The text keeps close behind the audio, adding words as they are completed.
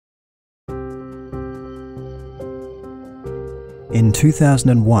In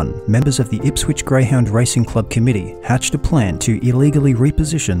 2001, members of the Ipswich Greyhound Racing Club committee hatched a plan to illegally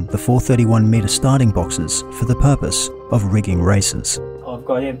reposition the 431 metre starting boxes for the purpose of rigging races. I've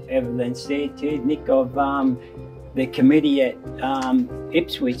got evidence there too, Nick, of the committee at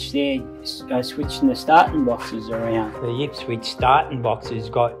Ipswich there switching the starting boxes around. The Ipswich starting boxes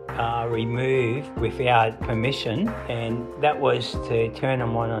got removed without permission, and that was to turn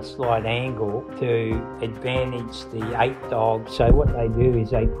them on a slight angle to advantage the 8 dog. So what they do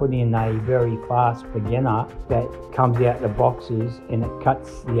is they put in a very fast beginner that comes out the boxes and it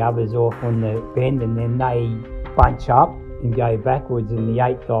cuts the others off on the bend, and then they bunch up and go backwards, and the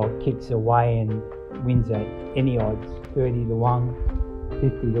 8 dog kicks away and wins at any odds, 30 to 1,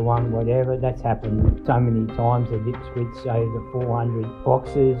 50 to 1, whatever. That's happened so many times at Ipswich, over 400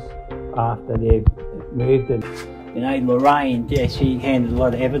 boxes after they've moved it. You know, Larraine, yeah, she handed a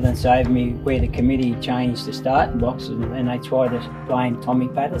lot of evidence over me where the committee changed the starting boxes, and they tried to blame Tommy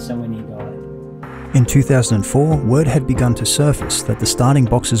Paterson when he died. In 2004, word had begun to surface that the starting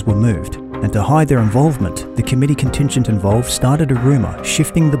boxes were moved, and to hide their involvement, the committee contingent involved started a rumour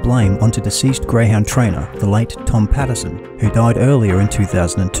shifting the blame onto deceased greyhound trainer, the late Tom Paterson, who died earlier in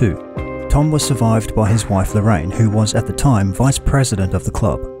 2002. Tom was survived by his wife Larraine, who was at the time vice president of the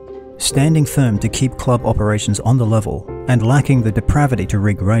club. Standing firm to keep club operations on the level, and lacking the depravity to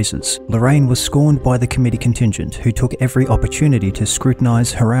rig races, Larraine was scorned by the committee contingent, who took every opportunity to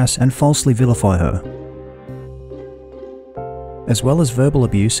scrutinise, harass and falsely vilify her, as well as verbal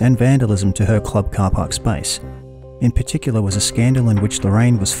abuse and vandalism to her club car park space. In particular was a scandal in which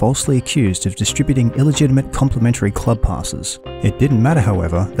Larraine was falsely accused of distributing illegitimate complimentary club passes. It didn't matter,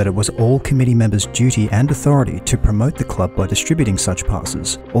 however, that it was all committee members' duty and authority to promote the club by distributing such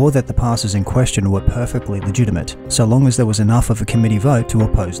passes, or that the passes in question were perfectly legitimate, so long as there was enough of a committee vote to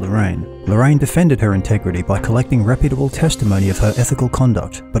oppose Larraine. Larraine defended her integrity by collecting reputable testimony of her ethical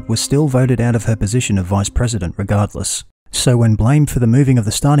conduct, but was still voted out of her position of vice president regardless. So when blame for the moving of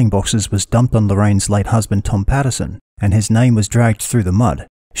the starting boxes was dumped on Larraine's late husband Tom Paterson, and his name was dragged through the mud,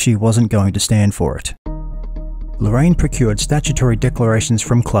 she wasn't going to stand for it. Larraine procured statutory declarations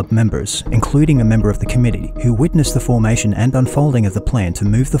from club members, including a member of the committee, who witnessed the formation and unfolding of the plan to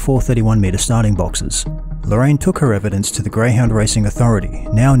move the 431 metre starting boxes. Larraine took her evidence to the Greyhound Racing Authority,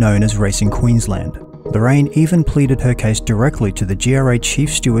 now known as Racing Queensland. Larraine even pleaded her case directly to the GRA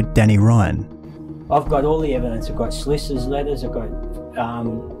Chief Steward Danny Ryan. I've got all the evidence. I've got solicitors' letters, I've got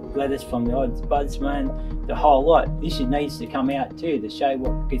letters from the ombudsman, the whole lot. This needs to come out too, to show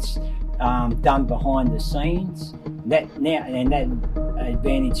what gets done behind the scenes. That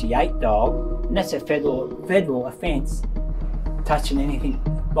advantage the 8 dog, and that's a federal offence. Touching anything,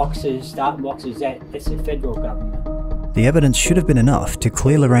 boxes, starting boxes, that's the federal government. The evidence should have been enough to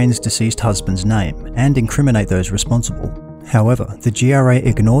clear Larraine's deceased husband's name and incriminate those responsible. However, the GRA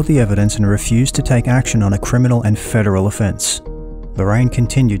ignored the evidence and refused to take action on a criminal and federal offence. Larraine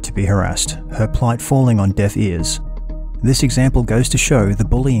continued to be harassed, her plight falling on deaf ears. This example goes to show the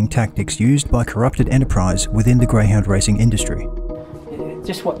bullying tactics used by corrupted enterprise within the greyhound racing industry.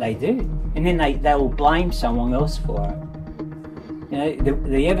 Just what they do, and then they will blame someone else for it. You know,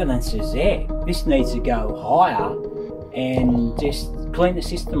 the evidence is there. This needs to go higher and just clean the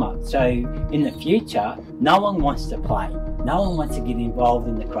system up. So in the future, no one wants to play. No one wants to get involved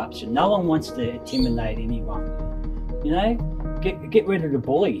in the corruption. No one wants to intimidate anyone. You know, get rid of the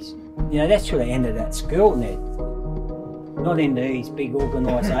bullies. You know, that's where they ended at school, Ned. Not in these big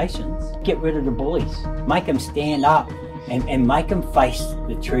organisations. Get rid of the bullies. Make them stand up and make them face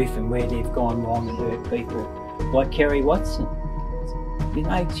the truth and where they've gone wrong and hurt people. Like Kerry Watson. You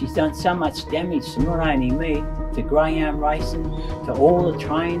know, she's done so much damage to not only me, to greyhound racing, to all the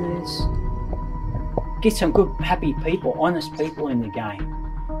trainers. Get some good, happy people, honest people in the game.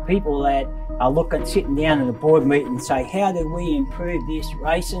 People that are sitting down in a board meeting and say, how do we improve this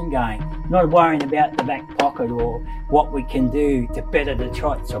racing game? Not worrying about the back pocket or what we can do to better the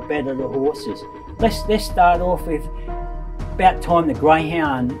trots or better the horses. Let's start off with, about time the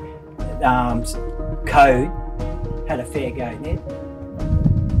greyhound code had a fair go, Ned.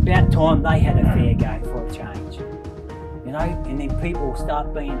 About time they had a fair go for a change. You know, and then people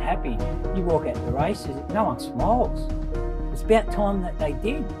start being happy. You walk out the races, no one smiles. It's about time that they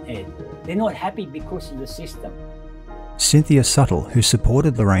did, Ed. They're not happy because of the system. Cynthia Suttle, who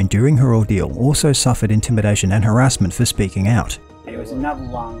supported Larraine during her ordeal, also suffered intimidation and harassment for speaking out. There was another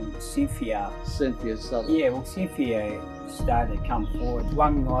one, Cynthia Suttle. Yeah, well, Cynthia started to come forward.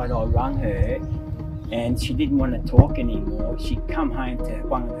 One night I rang her and she didn't want to talk anymore. She'd come home to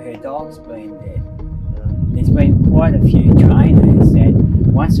one of her dogs being dead. There's been quite a few trainers that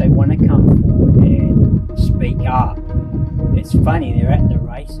once they want to come forward and speak up, It's funny, they're at the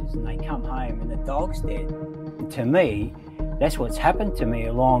races and they come home and the dog's dead. And to me, that's what's happened to me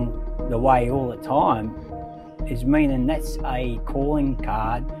along the way all the time, is meaning that's a calling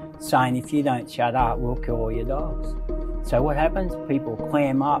card saying if you don't shut up, we'll kill all your dogs. So what happens? People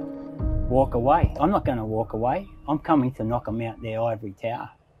clam up, walk away. I'm not going to walk away. I'm coming to knock them out their ivory tower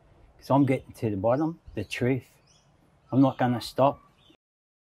because I'm getting to the bottom, the truth. I'm not going to stop